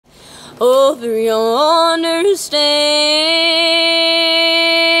over yonder stands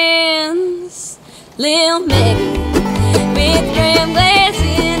little Maggie with dram glass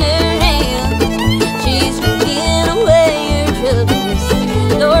in her hand. She's drinking away her troubles.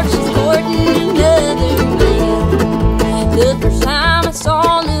 Lord, she's courting another man. The first time I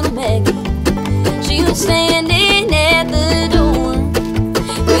saw little Maggie, she was standing at the door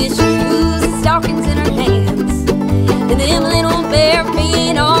with shoes and stockings in her hands and them little bare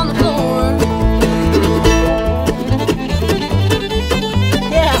feet on the floor.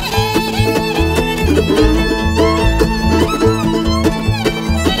 Yeah.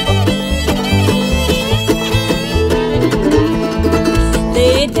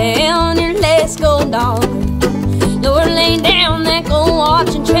 Lay down your last gold dollar. Lord, lay down that gold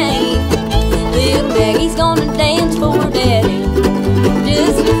watch and chain. Little Maggie's gonna dance for Daddy.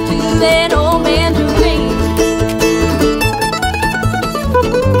 Just lift to that old mandarin.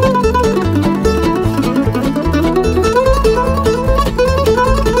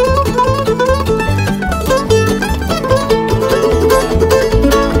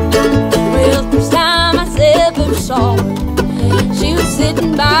 Well, first time I ever saw her, she was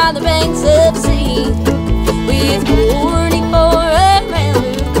sitting by the banks of the sea with